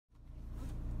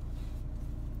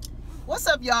What's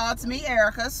up, y'all? It's me,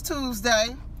 Erica. It's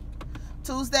Tuesday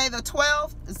the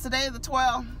 12th. It's today the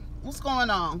 12th. What's going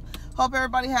on? Hope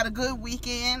everybody had a good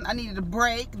weekend. I needed a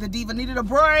break. The diva needed a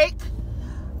break.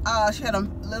 She had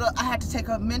I had to take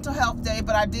a mental health day,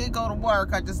 but I did go to work.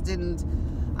 I just didn't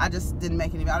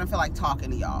make any. I didn't feel like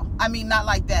talking to y'all. I mean, not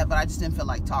like that, but I just didn't feel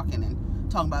like talking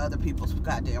about other people's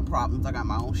goddamn problems. I got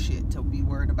my own shit to be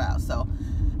worried about. So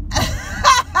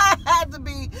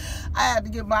I had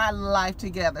to get my life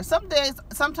together.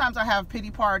 Sometimes I have pity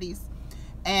parties,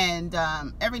 and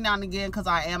every now and again, because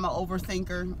I am an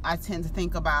overthinker, I tend to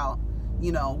think about,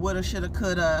 woulda, shoulda,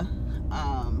 coulda.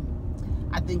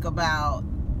 I think about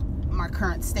my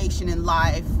current station in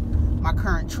life, my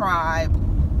current tribe,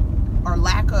 or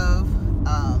lack of.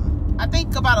 I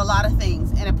think about a lot of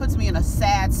things, and it puts me in a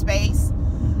sad space,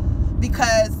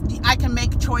 because I can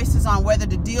make choices on whether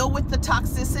to deal with the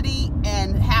toxicity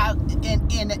and have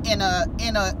in a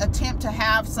attempt to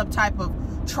have some type of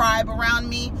tribe around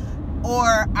me,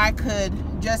 or I could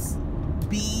just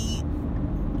be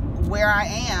where I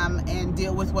am and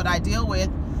deal with what I deal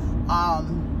with,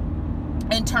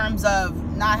 in terms of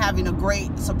not having a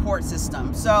great support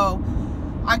system. So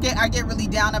I get really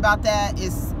down about that.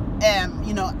 A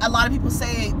lot of people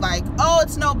say, like, oh,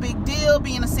 it's no big deal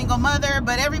being a single mother,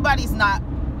 but everybody's not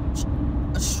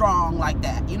strong like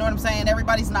that. You know what I'm saying? The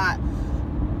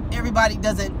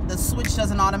switch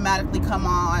doesn't automatically come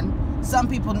on. Some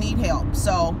people need help.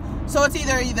 So it's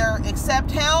either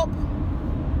accept help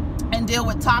and deal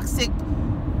with toxic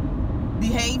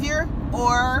behavior,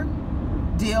 or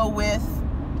deal with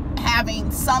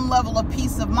having some level of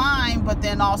peace of mind, but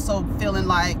then also feeling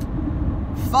like,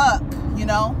 fuck,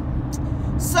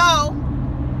 So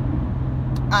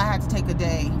I had to take a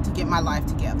day to get my life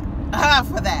together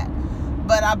for that,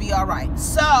 but I'll be all right.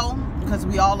 So, because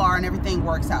we all are, and everything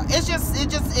works out. It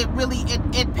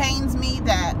pains me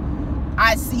that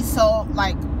I see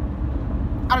I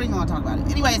don't even want to talk about it.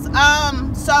 Anyways,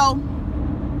 so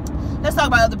let's talk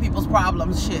about other people's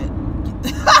problems. Shit.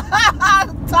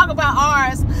 Talk about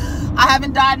ours. I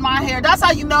haven't dyed my hair. That's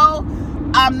how you know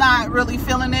I'm not really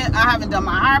feeling it. I haven't done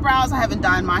my eyebrows. I haven't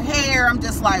dyed my hair. I'm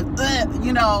just like,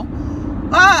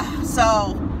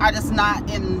 so I just not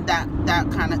in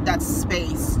that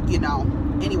space,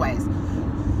 Anyways,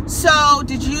 so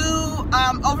did you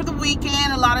over the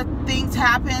weekend? A lot of things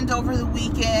happened over the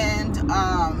weekend.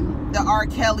 The R.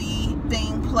 Kelly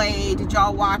thing played. Did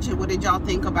y'all watch it? What did y'all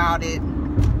think about it?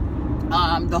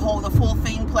 The full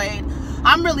thing played.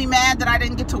 I'm really mad that I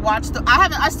didn't get to watch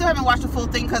I still haven't watched the full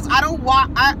thing, because I don't watch.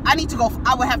 I need to go.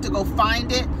 I would have to go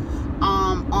find it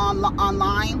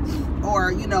online,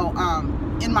 or in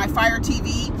my Fire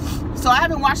TV. So I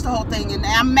haven't watched the whole thing, and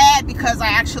I'm mad because I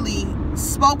actually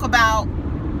spoke about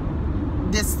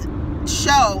this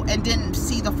show and didn't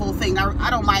see the full thing. I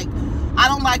don't like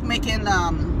making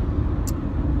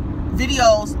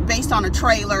videos based on a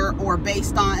trailer, or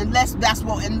based on, unless that's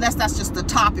just the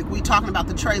topic, we talking about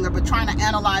the trailer, but trying to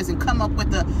analyze and come up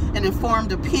with an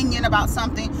informed opinion about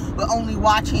something, but only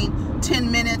watching 10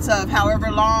 minutes of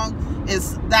however long,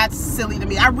 that's silly to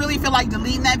me. I really feel like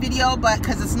deleting that video, but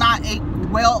because it's not a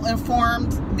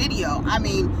well-informed video. I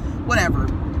mean, whatever.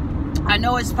 I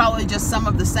know it's probably just some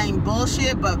of the same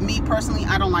bullshit, but me personally,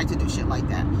 I don't like to do shit like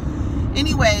that.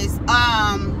 Anyways,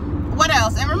 what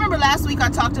else? And remember last week I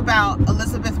talked about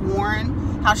Elizabeth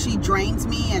Warren, how she drains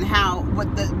me, and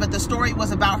but the story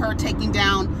was about her taking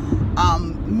down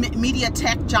media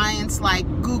tech giants like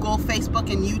Google, Facebook,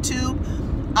 and YouTube.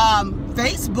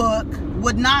 Facebook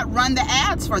would not run the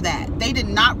ads for that. They did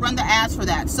not run the ads for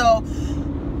that. So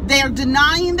they're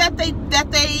denying that they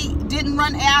didn't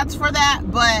run ads for that,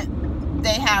 but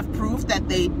they have proof that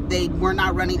they were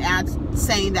not running ads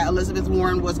saying that Elizabeth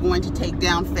Warren was going to take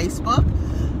down Facebook.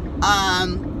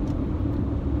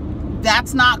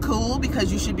 That's not cool,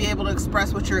 because you should be able to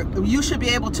express you should be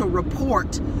able to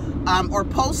report or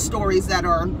post stories that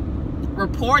are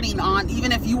reporting on,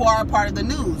 even if you are a part of the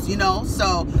news,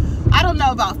 So I don't know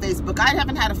about Facebook. I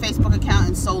haven't had a Facebook account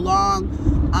in so long.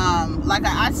 Like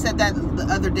I said that the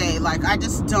other day, like I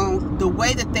just don't, the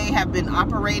way that they have been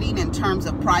operating in terms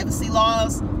of privacy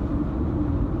laws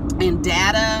and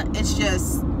data, it's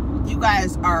just, you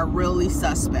guys are really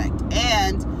suspect.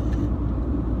 And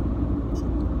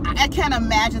I can't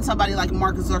imagine somebody like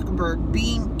Mark Zuckerberg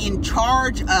being in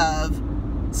charge of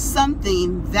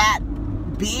something that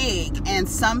big, and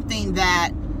something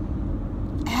that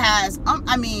has,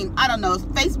 I mean, I don't know.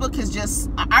 Facebook is just,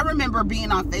 I remember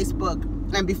being on Facebook,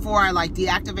 and before I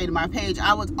deactivated my page,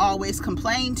 I would always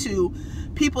complain to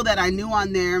people that I knew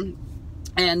on there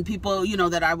and people, you know,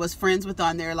 that I was friends with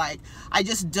on there, like, I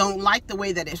just don't like the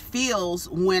way that it feels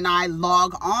when I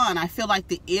log on. I feel like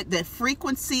the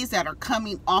frequencies that are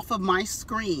coming off of my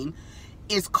screen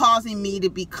is causing me to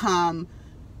become,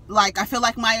 like, I feel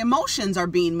like my emotions are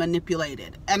being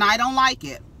manipulated, and I don't like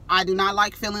it. I do not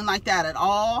like feeling like that at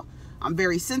all. I'm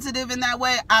very sensitive in that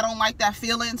way. I don't like that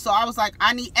feeling. So I was like,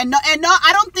 I need, and no,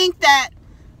 I don't think that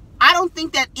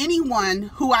anyone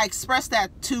who I expressed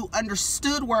that to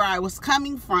understood where I was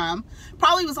coming from.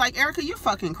 Probably was like, Erica, you're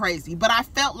fucking crazy. But I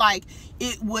felt like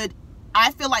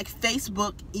I feel like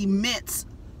Facebook emits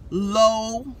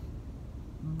low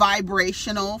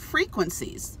vibrational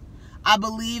frequencies. I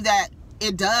believe that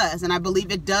it does, and I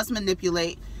believe it does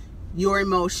manipulate your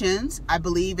emotions. I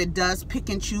believe it does pick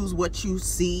and choose what you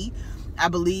see. I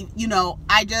believe, you know,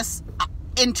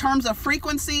 in terms of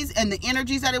frequencies and the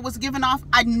energies that it was giving off,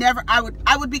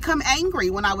 I would become angry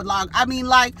when I would log. I mean,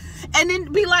 like, and then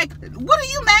be like, what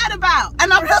are you mad about?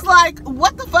 And I'm just like,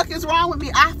 what the fuck is wrong with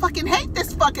me? I fucking hate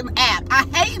this fucking app. I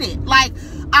hate it. Like,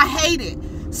 I hate it.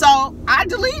 So I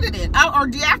deleted it or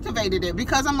deactivated it,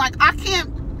 because I'm like,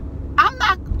 I'm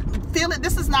not feeling,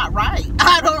 this is not right.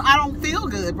 I don't feel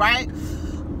good, right?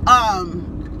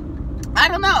 I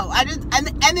don't know.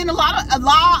 And then a lot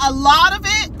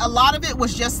of it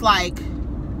was just like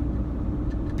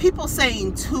people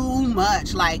saying too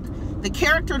much. Like, the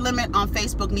character limit on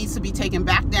Facebook needs to be taken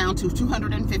back down to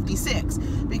 256,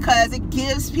 because it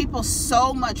gives people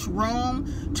so much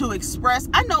room to express.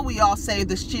 I know we all say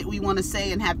the shit we want to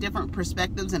say and have different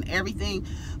perspectives and everything,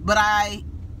 but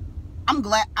I'm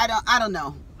glad. I don't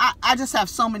know. I just have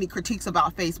so many critiques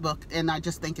about Facebook, and I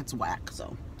just think it's whack.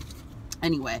 So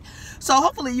anyway, so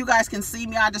hopefully you guys can see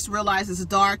me. I just realized it's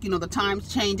dark. You know, the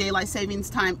times change. Daylight savings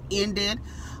time ended.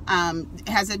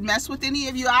 Has it messed with any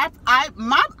of you? I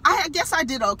guess I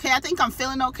did okay. I think I'm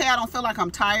feeling okay. I don't feel like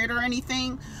I'm tired or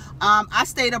anything. I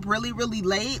stayed up really, really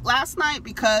late last night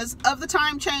because of the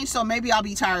time change. So maybe I'll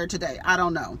be tired today. I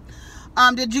don't know.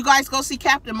 Did you guys go see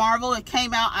Captain Marvel? It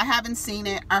came out. I haven't seen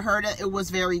it. I heard it was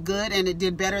very good, and it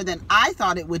did better than I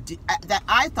thought it would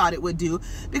do,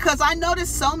 because I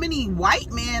noticed so many white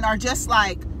men are just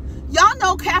like, y'all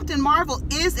know Captain Marvel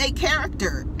is a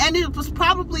character, and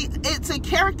it's a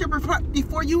character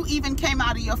before you even came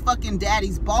out of your fucking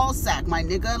daddy's ball sack, my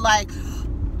nigga. Like,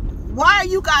 why are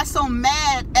you guys so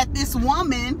mad at this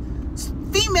woman,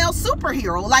 female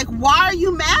superhero? Like, why are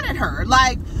you mad at her?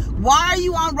 Like, why are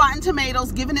you on Rotten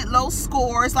Tomatoes giving it low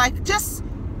scores? Like, just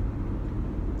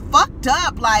fucked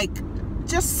up, like,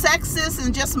 just sexist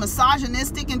and just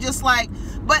misogynistic and just like,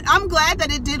 but I'm glad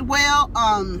that it did well.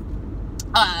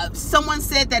 Someone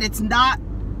said that it's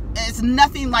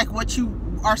nothing like what you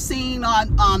are seeing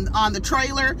on the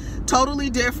trailer.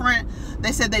 Totally different.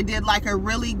 They said they did like a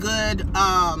really good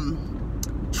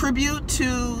tribute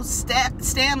to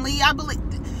Stan Lee, I believe.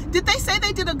 Did they say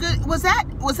they did a good, was that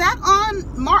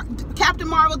on Captain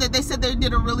Marvel that they said they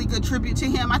did a really good tribute to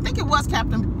him? I think it was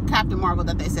Captain Marvel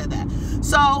that they said that.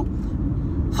 So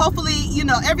hopefully, you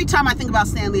know, every time I think about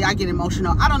Stan Lee, I get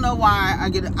emotional. I don't know why I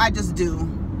just do.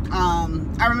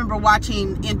 I remember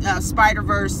watching in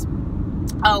Spider-Verse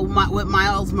with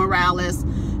Miles Morales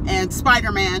and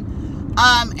Spider-Man,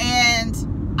 and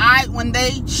when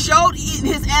they showed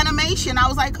his animation, I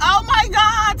was like, oh my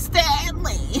God,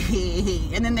 Stanley.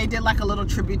 And then they did like a little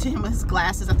tribute to him with his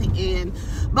glasses at the end.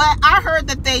 But I heard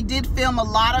that they did film a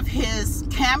lot of his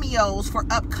cameos for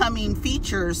upcoming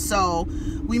features, so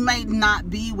we may not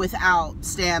be without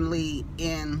Stanley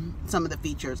in some of the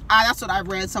features. That's what I've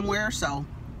read somewhere, so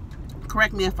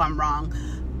correct me if I'm wrong,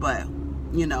 but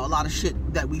you know, a lot of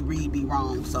shit that we read be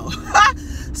wrong. So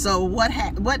so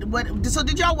so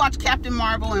did y'all watch Captain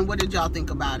Marvel, and what did y'all think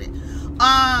about it?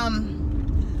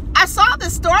 I saw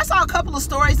a couple of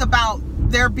stories about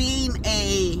there being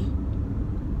a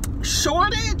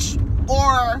shortage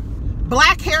or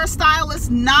black hairstylists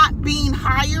not being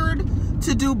hired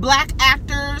to do black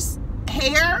actors'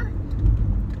 hair.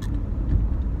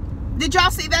 Did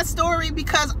y'all see that story?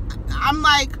 Because I'm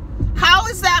like, how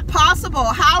is that possible?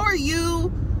 How are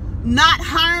you not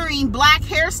hiring black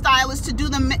hairstylists to do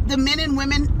the men and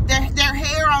women their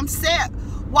hair on set?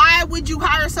 Why would you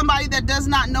hire somebody that does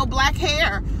not know black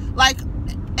hair? Like,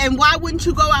 and why wouldn't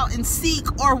you go out and seek,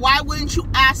 or why wouldn't you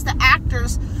ask the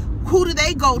actors who do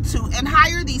they go to and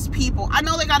hire these people? I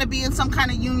know they got to be in some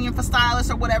kind of union for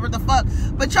stylists or whatever the fuck,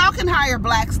 but y'all can hire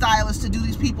black stylists to do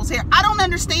these people's hair. I don't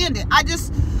understand it. I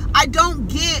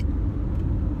don't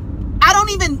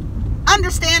even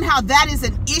understand how that is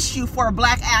an issue for a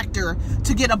black actor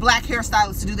to get a black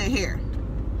hairstylist to do their hair.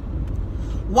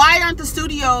 Why aren't the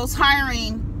studios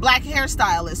hiring black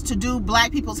hairstylists to do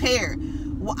black people's hair?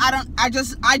 I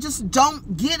just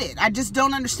don't get it. I just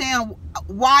don't understand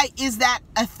why is that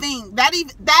a thing.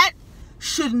 That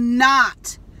should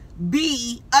not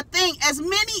be a thing. As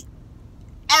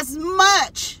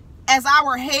much as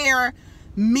our hair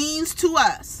means to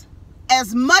us,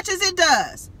 as much as it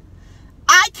does,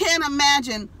 I can't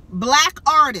imagine black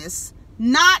artists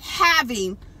not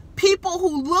having people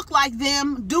who look like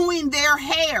them doing their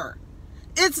hair.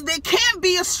 There can't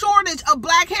be a shortage of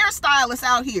black hairstylists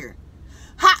out here.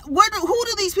 Who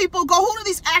do these people go? Who do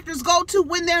these actors go to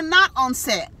when they're not on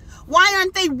set? Why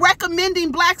aren't they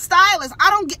recommending black stylists? I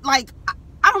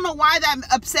don't know why that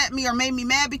upset me or made me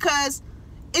mad, because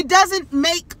it doesn't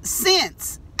make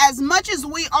sense. As much as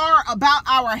we are about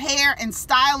our hair and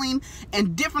styling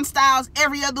and different styles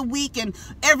every other week and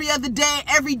every other day,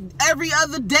 every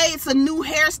other day it's a new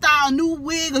hairstyle, a new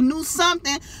wig, a new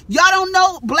something. Y'all don't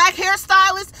know black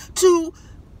hairstylists to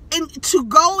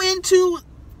go into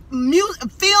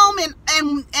music, film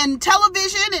and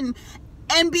television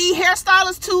and be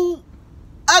hairstylists to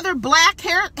other black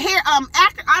hair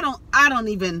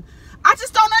actors. I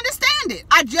just don't understand it.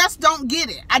 I just don't get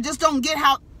it. I just don't get it.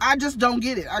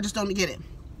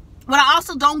 What I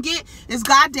also don't get is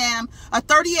goddamn a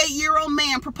 38-year-old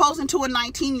man proposing to a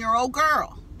 19-year-old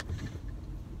girl.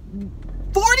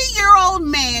 40-year-old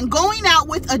man going out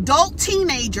with adult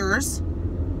teenagers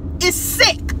is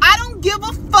sick. I don't give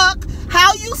a fuck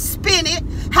how you spin it,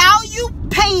 how you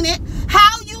paint it,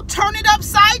 how you turn it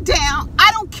upside down.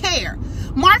 I don't care.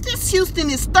 Marques Houston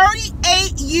is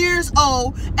 38 years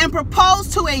old and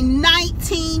proposed to a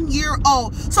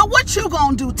 19-year-old. So what you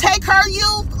gonna do? Take her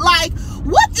youth? Like,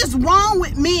 what is wrong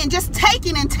with men just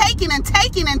taking and taking and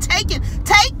taking and taking?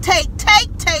 Take.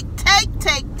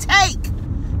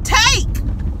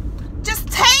 Just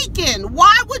taking.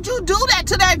 Why would you do that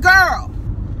to that girl?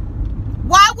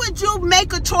 Why would you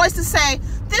make a choice to say,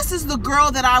 this is the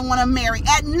girl that I want to marry?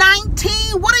 At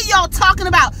 19, what are y'all talking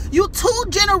about? You 2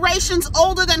 generations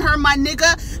older than her, my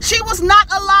nigga. She was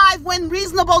not alive when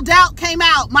Reasonable Doubt came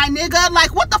out, my nigga.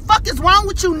 Like, what the fuck is wrong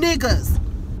with you niggas?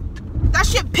 That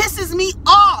shit pisses me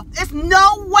off. There's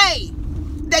no way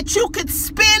that you could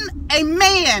spin a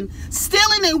man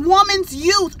stealing a woman's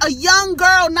youth, a young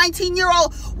girl,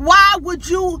 19-year-old. Why would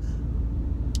you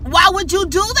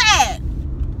do that?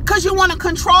 Because you want to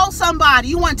control somebody.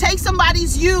 You want to take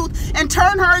somebody's youth and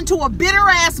turn her into a bitter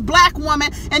ass black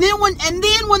woman. And then when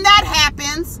that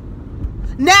happens,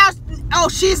 now, oh,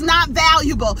 she's not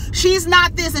valuable. She's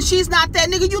not this and she's not that.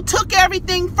 Nigga, you took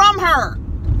everything from her.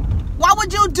 Why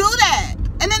would you do that?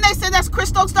 And then they said that's Chris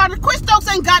Stokes' daughter. Chris Stokes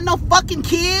ain't got no fucking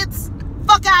kids.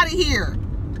 Fuck out of here.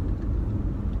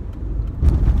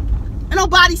 And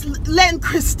nobody's letting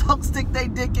Chris Stokes stick their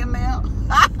dick in there.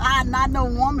 Not no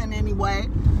woman anyway.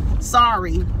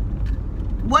 Sorry.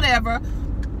 Whatever.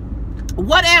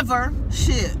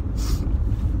 Shit.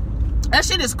 That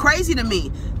shit is crazy to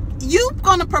me. You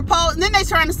gonna propose, and then they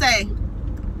trying to say,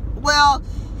 well,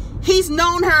 he's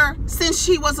known her since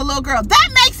she was a little girl. That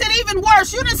makes it even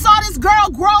worse. You done saw this girl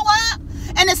grow up,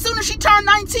 and as soon as she turned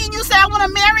 19, you say, I want to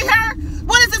marry her?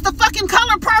 What is this, the fucking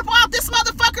color purple out this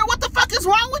motherfucker? What the fuck is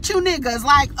wrong with you niggas?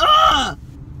 Like,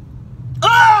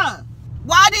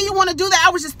 why do you want to do that? I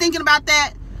was just thinking about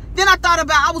that. Then I thought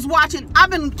about, I've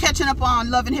been catching up on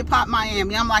Love and Hip Hop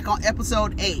Miami. I'm like on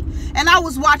episode 8. And I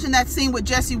was watching that scene with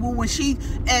Jessie Wu when she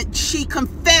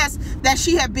confessed that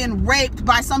she had been raped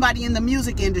by somebody in the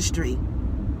music industry.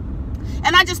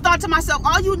 And I just thought to myself,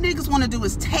 all you niggas want to do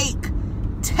is take.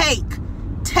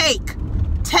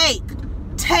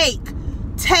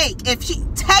 If she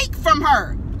take from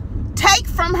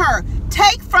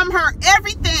her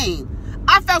everything.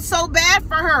 I felt so bad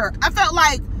for her. I felt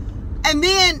like, and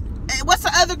then what's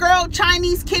the other girl,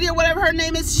 Chinese Kitty or whatever her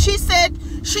name is, she said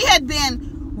she had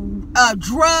been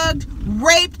drugged,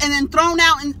 raped, and then thrown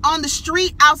out on the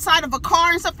street outside of a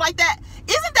car and stuff like that.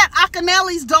 Isn't that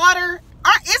Akinele's daughter?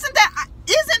 Isn't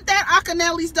that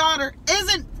Akinele's daughter?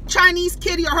 Isn't Chinese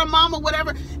Kitty or her mama,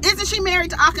 whatever, isn't she married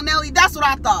to Akinele? That's what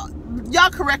I thought. Y'all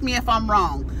correct me if I'm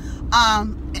wrong.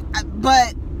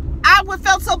 But I would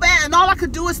felt so bad, and all I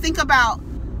could do is think about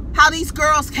how these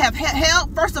girls have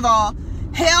held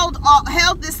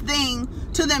this thing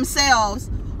to themselves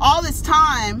all this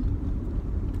time.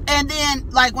 And then,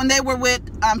 like, when they were with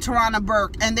Tarana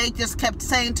Burke, and they just kept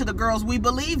saying to the girls, we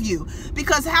believe you.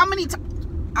 Because how many times,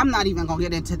 I'm not even going to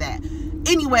get into that.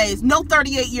 Anyways, no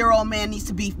 38-year-old man needs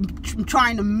to be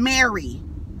trying to marry.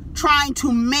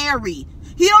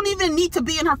 He don't even need to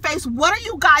be in her face. What are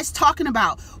you guys talking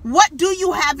about? What do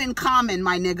you have in common,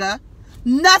 my nigga?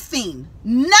 Nothing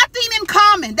in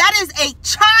common. That is a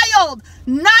child,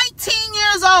 19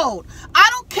 years old. I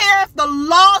don't care if the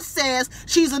law says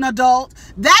she's an adult.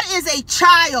 That is a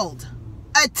child,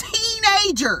 a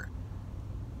teenager.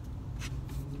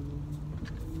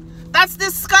 That's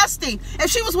disgusting. If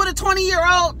she was with a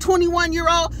 20-year-old,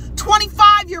 21-year-old,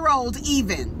 25-year-old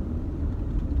even.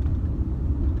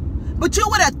 But you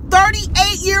with a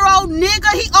 38-year-old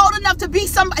nigga, he old enough to be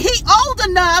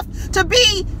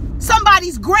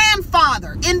somebody's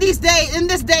grandfather in this day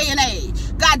and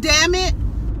age. God damn it.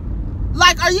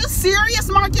 Like, are you serious,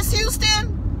 Marques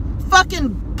Houston?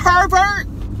 Fucking pervert.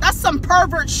 That's some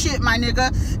pervert shit, my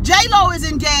nigga. J-Lo is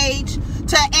engaged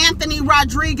to Anthony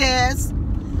Rodriguquez.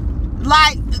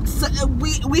 Like,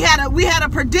 we had a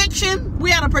prediction. We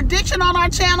had a prediction on our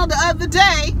channel the other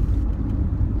day.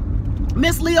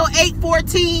 Miss Leo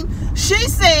 814, she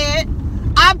said,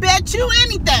 I bet you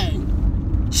anything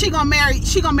she gonna marry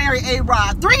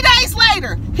A-Rod. 3 days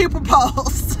later, he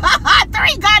proposed.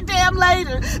 3 goddamn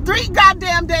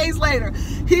days later,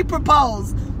 he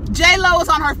proposed. J-Lo is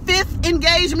on her 5th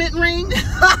engagement ring.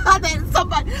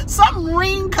 Some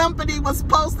ring company was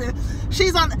posting.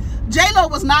 J-Lo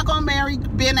was not gonna marry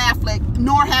Ben Affleck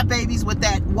nor have babies with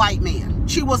that white man.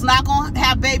 She was not gonna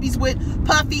have babies with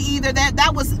Puffy either.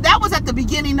 That was at the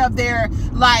beginning of their,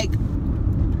 like,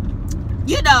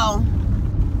 you know,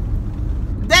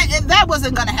 that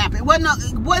wasn't gonna happen. It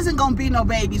wasn't gonna be no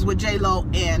babies with J-Lo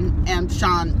and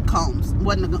Sean Combs.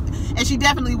 And she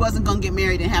definitely wasn't gonna get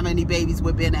married and have any babies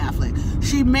with Ben Affleck.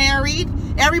 She married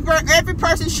every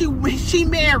person she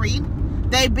married.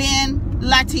 They've been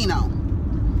Latino.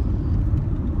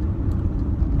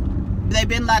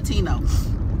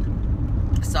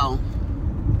 So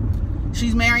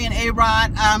she's marrying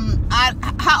A-Rod.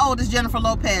 How old is Jennifer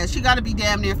Lopez? She got to be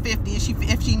damn near 50.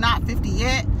 If she not 50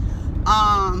 yet.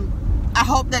 I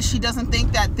hope that she doesn't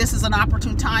think that this is an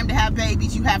opportune time to have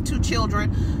babies. You have 2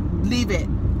 children. Leave it.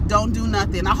 Don't do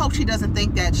nothing. I hope she doesn't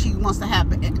think that she wants to have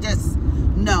it. Just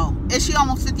no. Is she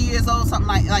almost 50 years old? Something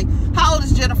like how old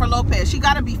is Jennifer Lopez? She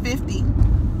got to be 50.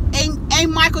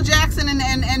 Ain't Michael Jackson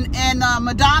and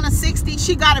Madonna 60?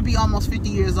 She got to be almost 50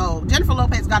 years old. Jennifer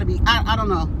Lopez got to be, I don't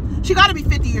know. She got to be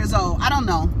 50 years old. I don't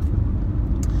know.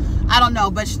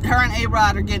 But her and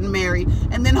A-Rod are getting married.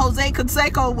 And then Jose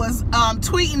Canseco was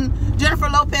tweeting Jennifer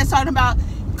Lopez, talking about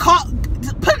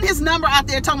putting his number out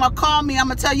there, talking about, call me, I'm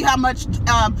gonna tell you how much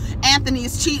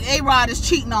A-Rod is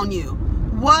cheating on you.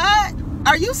 What?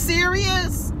 Are you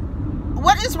serious?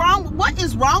 What is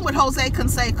wrong with Jose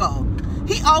Canseco?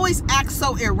 He always acts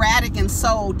so erratic and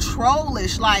so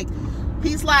trollish.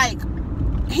 He's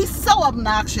so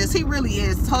obnoxious. He really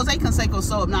is. Jose Canseco's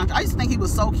so obnoxious. I used to think he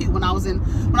was so cute when I was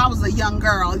a young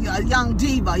girl, a young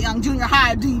diva, young junior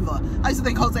high diva. I used to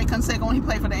think Jose Canseco, when he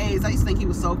played for the A's, I used to think he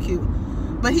was so cute.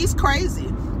 But he's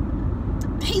crazy.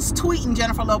 He's tweeting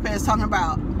Jennifer Lopez, talking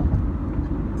about,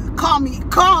 call me,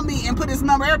 and put his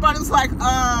number. Everybody was like,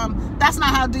 that's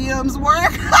not how DMs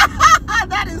work.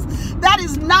 That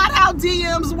is not how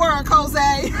DMs work,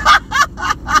 Jose.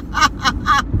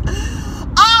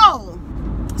 Oh,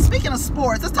 speaking of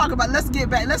sports,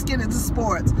 let's get into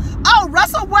sports. Oh,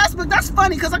 Russell Westbrook, that's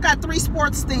funny because I got 3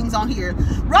 sports things on here.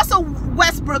 Russell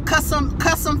Westbrook cussed some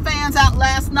fans out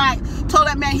last night, told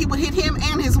that man he would hit him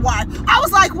and his wife. I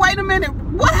was like, wait a minute,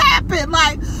 what happened?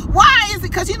 Like, why is it?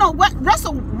 Because you know what,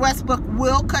 Russell Westbrook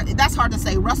will cut, that's hard to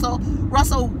say, Russell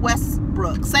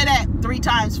Westbrook. Say that 3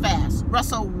 times fast.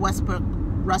 Russell Westbrook,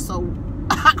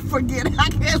 forget it, I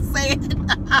can't say it.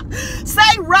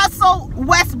 Say Russell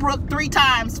Westbrook 3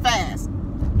 times fast.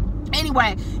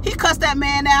 Anyway, he cussed that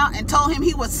man out and told him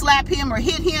he would slap him or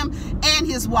hit him and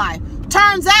his wife.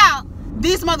 Turns out,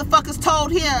 these motherfuckers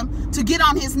told him to get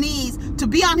on his knees, to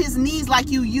be on his knees like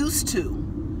you used to.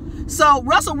 So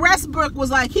Russell Westbrook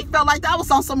was like, he felt like that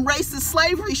was on some racist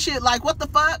slavery shit, like what the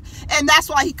fuck? And that's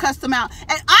why he cussed him out.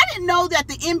 And I didn't know that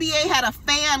the NBA had a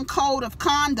fan code of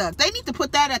conduct. They need to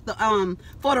put that at the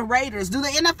for the Raiders. Do the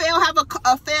NFL have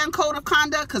a fan code of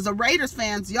conduct? Because the Raiders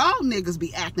fans, y'all niggas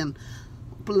be acting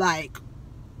like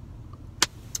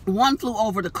One Flew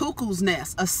Over the Cuckoo's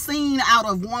Nest, a scene out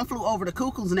of One Flew Over the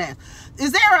Cuckoo's Nest.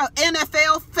 Is there a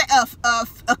NFL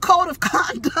a code of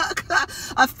conduct,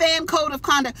 a fan code of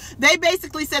conduct? They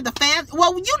basically said the fans,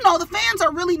 well, you know, the fans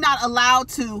are really not allowed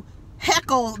to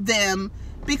heckle them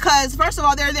because, first of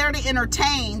all, they're there to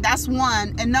entertain. That's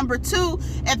one. And number 2,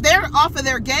 if they're off of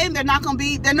their game, they're not gonna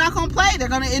play. They're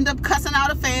gonna end up cussing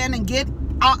out a fan and get,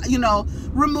 you know,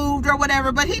 removed or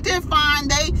whatever. But he did fine.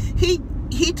 He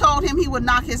told him he would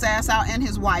knock his ass out and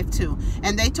his wife too.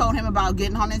 And they told him about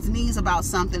getting on his knees about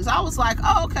something. So I was like,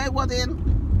 oh, okay, well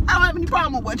then, I don't have any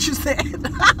problem with what you said.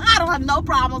 I don't have no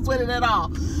problems with it at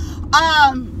all.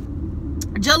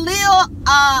 Jahleel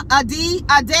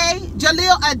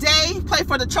Addae play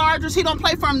for the Chargers. He don't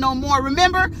play for them no more.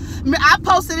 Remember, I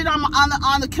posted it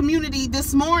on the community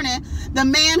this morning. The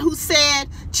man who said,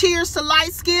 "Cheers to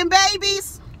light-skinned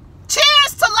babies."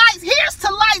 Cheers to here's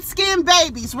to light-skinned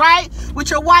babies, right? With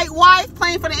your white wife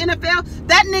playing for the NFL.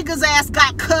 That nigga's ass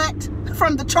got cut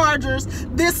from the Chargers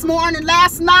this morning,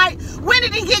 last night. When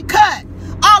did he get cut?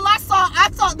 All I saw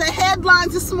the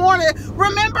headlines this morning.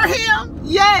 Remember him?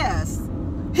 Yes.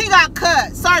 He got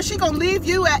cut. Sorry, she gonna leave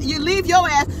your ass.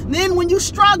 And then when you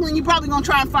struggling, you probably gonna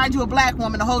try and find you a black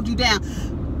woman to hold you down.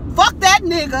 Fuck that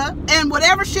nigga and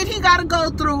whatever shit he gotta go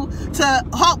through to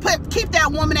keep that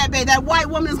woman at bay. That white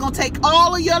woman is gonna take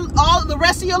all the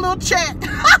rest of your little check.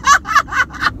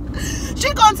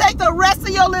 She gonna take the rest of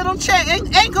your little check.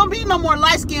 Ain't gonna be no more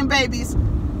light-skinned babies.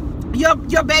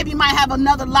 Your baby might have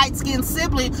another light-skinned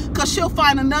sibling because she'll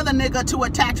find another nigga to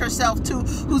attach herself to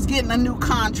who's getting a new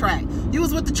contract. You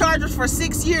was with the Chargers for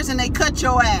 6 years and they cut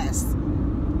your ass.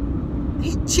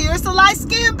 Cheers to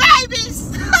light-skinned babies.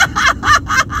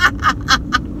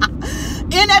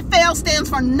 NFL stands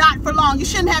for not for long. You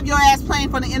shouldn't have your ass playing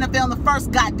for the NFL in the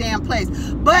first goddamn place.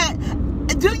 But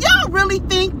do y'all really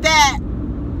think that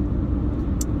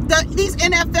these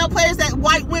NFL players, that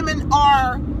white women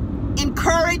are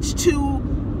encouraged to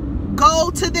go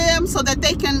to them so that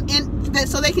they can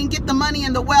get the money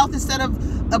and the wealth instead of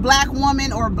a black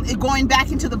woman, or going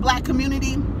back into the black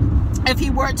community if he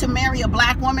were to marry a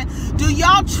black woman? Do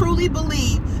y'all truly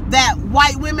believe that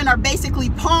white women are basically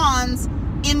pawns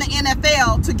in the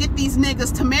NFL to get these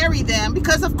niggas to marry them?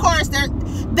 Because of course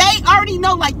they already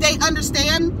know, like, they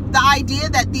understand the idea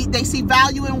that they see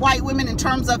value in white women in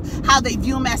terms of how they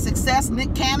view them as success.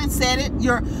 Nick Cannon said it.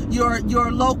 Your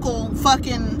local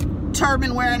fucking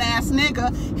turban wearing ass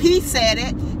nigga, he said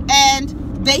it. And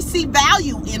they see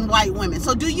value in white women.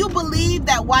 So do you believe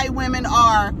that white women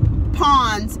are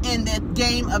pawns in the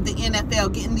game of the NFL,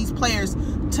 getting these players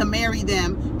to marry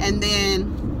them, and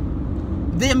then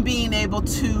them being able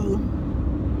to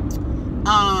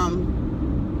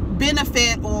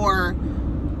benefit or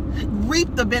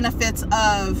reap the benefits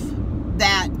of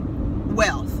that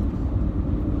wealth?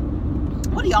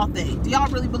 What do y'all think? Do y'all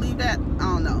really believe that? I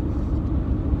don't know.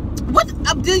 What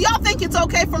do y'all think it's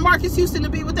okay for Marques Houston to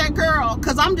be with that girl?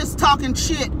 Because I'm just talking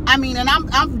shit. I mean, and I'm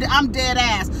dead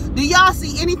ass. Do y'all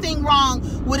see anything wrong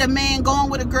with a man going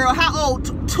with a girl? How old?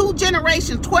 2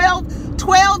 generations,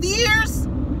 12 years?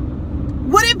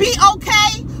 Would it be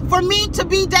okay for me to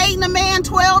be dating a man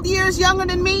 12 years younger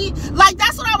than me? Like,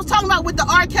 that's what I was talking about with the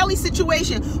R. Kelly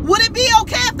situation. Would it be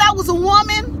okay if that was a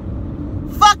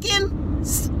woman fucking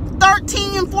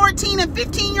 13 and 14 and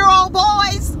 15-year-old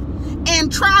boys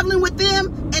and traveling with them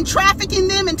and trafficking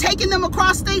them and taking them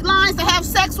across state lines to have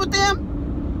sex with them?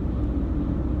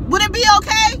 Would it be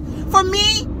okay for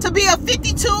me to be a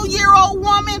 52-year-old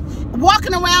woman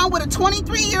walking around with a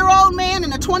 23-year-old man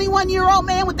and a 21-year-old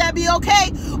man? Would that be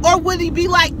okay? Or would he be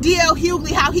like D.L.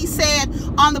 Hughley, how he said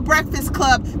on The Breakfast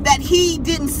Club that he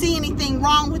didn't see anything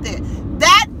wrong with it?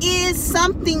 That is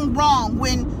something wrong.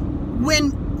 When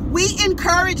we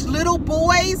encourage little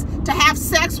boys to have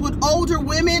sex with older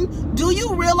women, do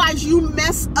you realize you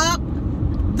mess up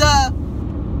the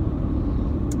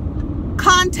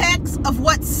context of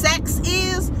what sex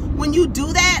is when you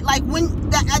do that? Like, when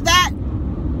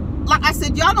like I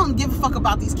said, y'all don't give a fuck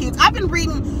about these kids. I've been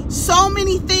reading so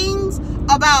many things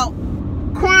about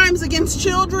crimes against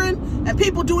children and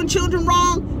people doing children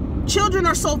wrong. Children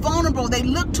are so vulnerable. They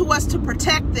look to us to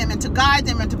protect them and to guide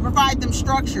them and to provide them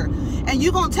structure. And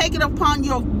you're going to take it upon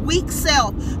your weak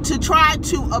self to try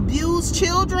to abuse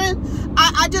children?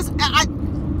 I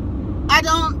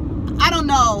don't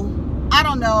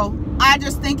know. I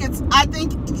just think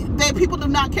that people do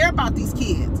not care about these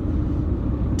kids.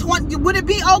 Would it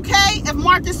be okay if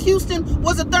Marques Houston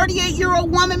was a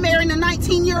 38-year-old woman marrying a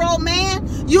 19-year-old man?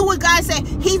 You would guys say,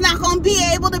 he's not going to be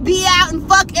able to be out and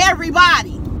fuck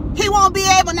everybody. He won't be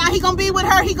able. Now he gonna be with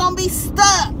her. He gonna be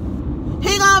stuck.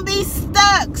 He gonna be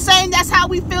stuck. Saying that's how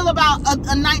we feel about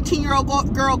a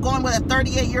 19-year-old girl going with a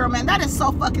 38-year-old man. That is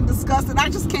so fucking disgusting. I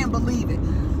just can't believe it.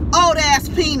 Old ass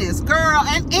penis, girl.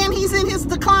 And he's in his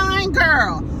decline,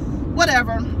 girl.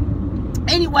 Whatever.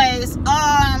 Anyways,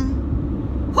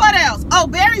 what else? Oh,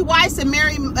 Barry Weiss and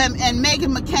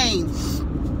Meghan McCain.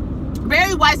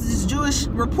 Barry Weiss is this Jewish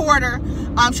reporter.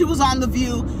 She was on The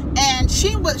View, and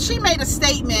she made a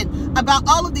statement about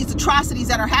all of these atrocities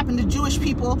that are happening to Jewish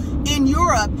people in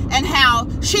Europe, and how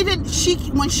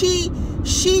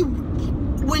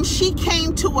when she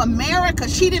came to America,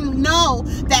 she didn't know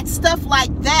that stuff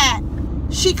like that.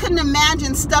 She couldn't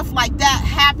imagine stuff like that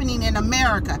happening in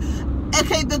America.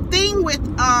 Okay, the thing with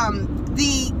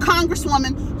the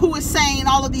congresswoman who is saying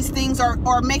all of these things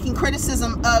are making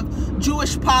criticism of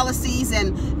Jewish policies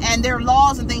and their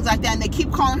laws and things like that, and they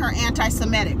keep calling her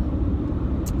anti-Semitic.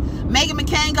 Meghan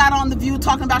McCain got on The View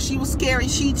talking about she was scary.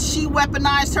 She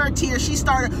weaponized her tears. She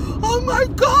started, oh my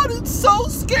God, it's so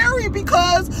scary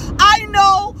because I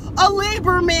know a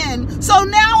Lieberman. So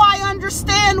now I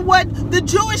understand what the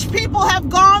Jewish people have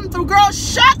gone through. Girl,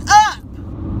 shut up.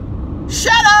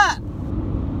 Shut up.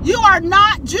 You are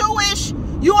not Jewish.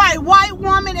 You are a white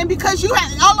woman, and because you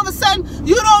have, all of a sudden,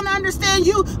 you don't understand,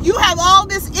 you have all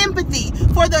this empathy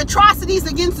for the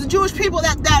atrocities against the Jewish people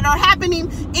that are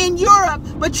happening in Europe,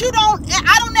 but you don't,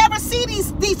 I don't ever see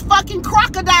these fucking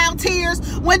crocodile tears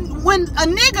when a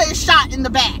nigga is shot in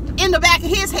the back of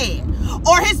his head,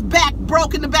 or his back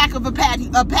broke in the back of a paddy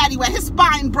wagon, his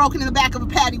spine broken in the back of a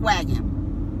paddy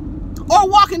wagon, or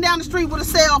walking down the street with a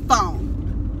cell phone,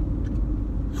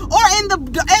 or in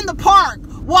the park,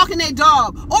 walking their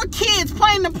dog, or kids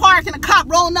playing in the park and a cop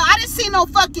rolling up. I didn't see no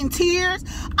fucking tears.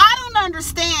 I don't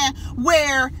understand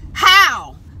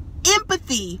how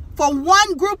empathy for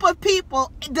one group of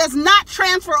people does not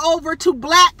transfer over to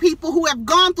black people who have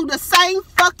gone through the same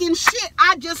fucking shit.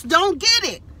 I just don't get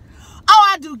it. Oh,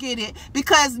 I do get it,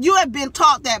 because you have been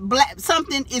taught that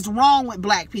something is wrong with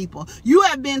black people. You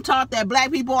have been taught that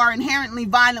black people are inherently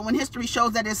violent, when history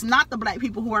shows that it's not the black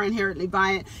people who are inherently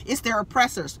violent, it's their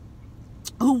oppressors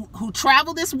who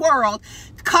travel this world,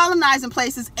 colonizing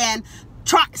places and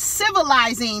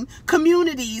civilizing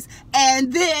communities,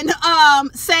 and then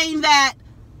saying that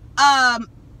now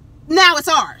it's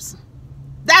ours.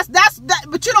 That's that.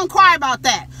 But you don't cry about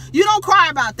that. You don't cry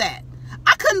about that.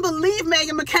 I couldn't believe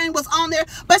Meghan McCain was on there.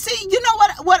 But see, you know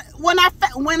what? When I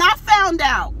found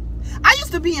out, I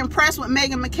used to be impressed with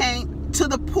Meghan McCain to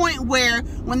the point where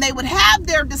when they would have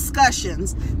their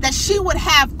discussions, that she would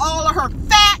have all of her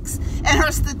facts and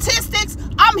her statistics.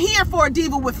 I'm here for a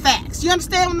diva with facts. You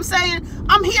understand what I'm saying?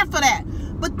 I'm here for that.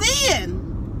 But then,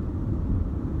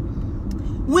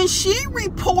 when she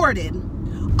reported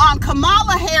on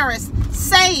Kamala Harris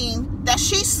saying that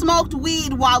she smoked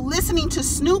weed while listening to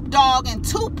Snoop Dogg and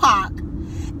Tupac,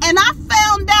 and I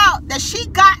found out that she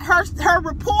got her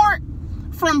report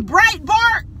from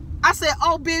Breitbart, I said,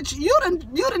 oh bitch, you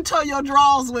didn't tell your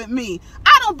draws with me.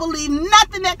 I don't believe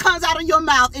nothing that comes out of your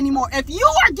mouth anymore. If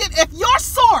your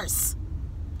source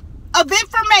of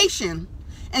information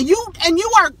and you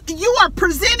are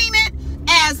presenting it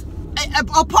as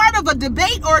a part of a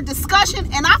debate or a discussion,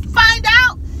 and I find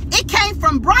out it came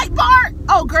from Breitbart,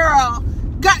 oh girl,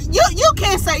 you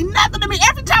can't say nothing to me.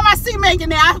 Every time I see Meghan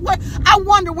there, I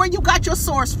wonder where you got your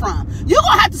source from. You're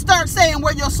gonna have to start saying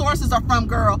where your sources are from,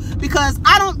 girl, because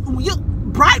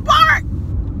Breitbart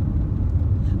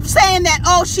saying that,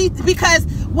 oh, because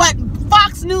what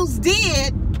Fox News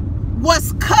did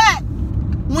was cut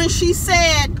when she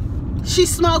said she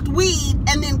smoked weed,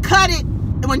 and then cut it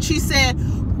when she said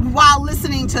while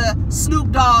listening to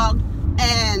Snoop Dogg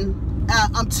and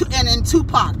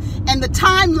Tupac, and the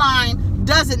timeline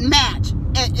doesn't match.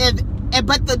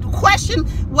 But the question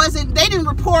wasn't, they didn't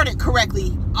report it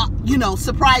correctly,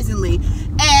 surprisingly.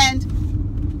 And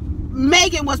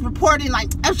Meghan was reporting like,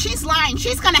 oh, she's lying.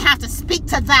 She's going to have to speak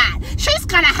to that. She's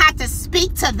going to have to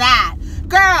speak to that.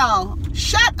 Girl,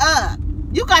 shut up.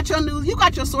 You got your news. You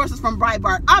got your sources from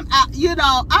Breitbart.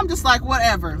 I'm just like,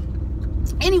 whatever.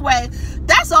 Anyway,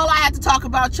 that's all I had to talk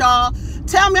about, y'all.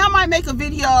 Tell me, I might make a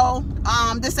video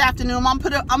this afternoon. I'm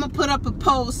gonna put up a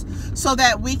post so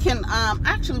that we can I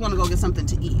actually want to go get something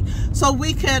to eat, so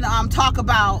we can talk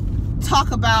about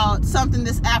something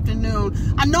this afternoon.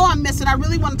 I know I'm missing. I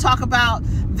really want to talk about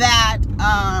that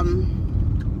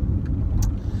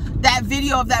that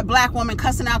video of that black woman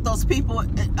cussing out those people where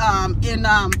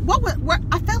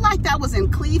I felt like that was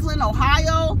in Cleveland,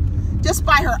 Ohio, just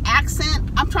by her accent.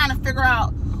 I'm trying to figure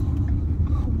out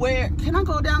where. Can I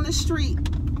go down this street?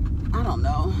 I don't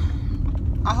know.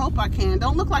 I hope I can.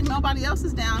 Don't look like nobody else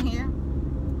is down here.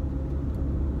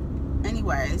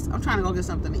 Anyways, I'm trying to go get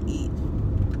something to eat.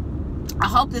 I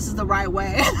hope this is the right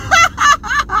way.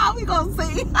 We gonna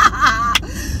see.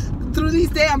 Through these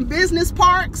damn business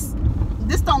parks,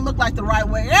 this don't look like the right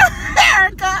way.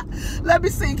 Erica, let me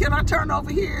see. Can I turn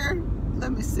over here?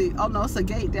 Let me see. Oh no, it's a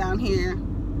gate down here.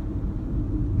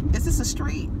 Is this a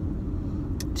street?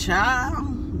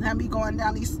 Child, have me going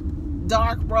down these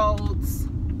dark roads.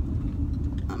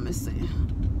 Let me see.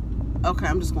 Okay,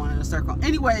 I'm just going in a circle.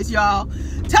 Anyways, y'all,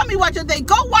 tell me what you think.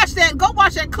 Go watch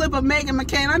that clip of Meghan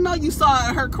McCain. I know you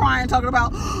saw her crying, talking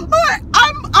about,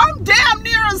 I'm damn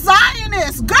near a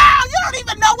Zionist. Girl, you don't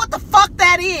even know what the fuck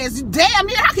that is. Damn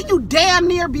near. How can you damn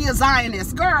near be a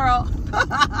Zionist, girl?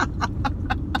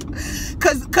 Because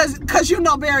Cause you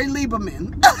know Barry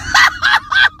Lieberman.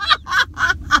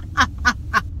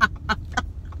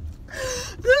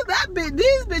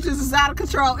 These bitches is out of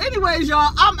control. Anyways,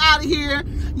 y'all, I'm out of here.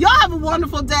 Y'all have a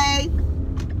wonderful day.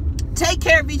 Take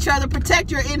care of each other.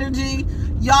 Protect your energy.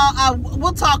 Y'all,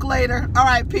 we'll talk later. All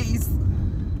right, peace.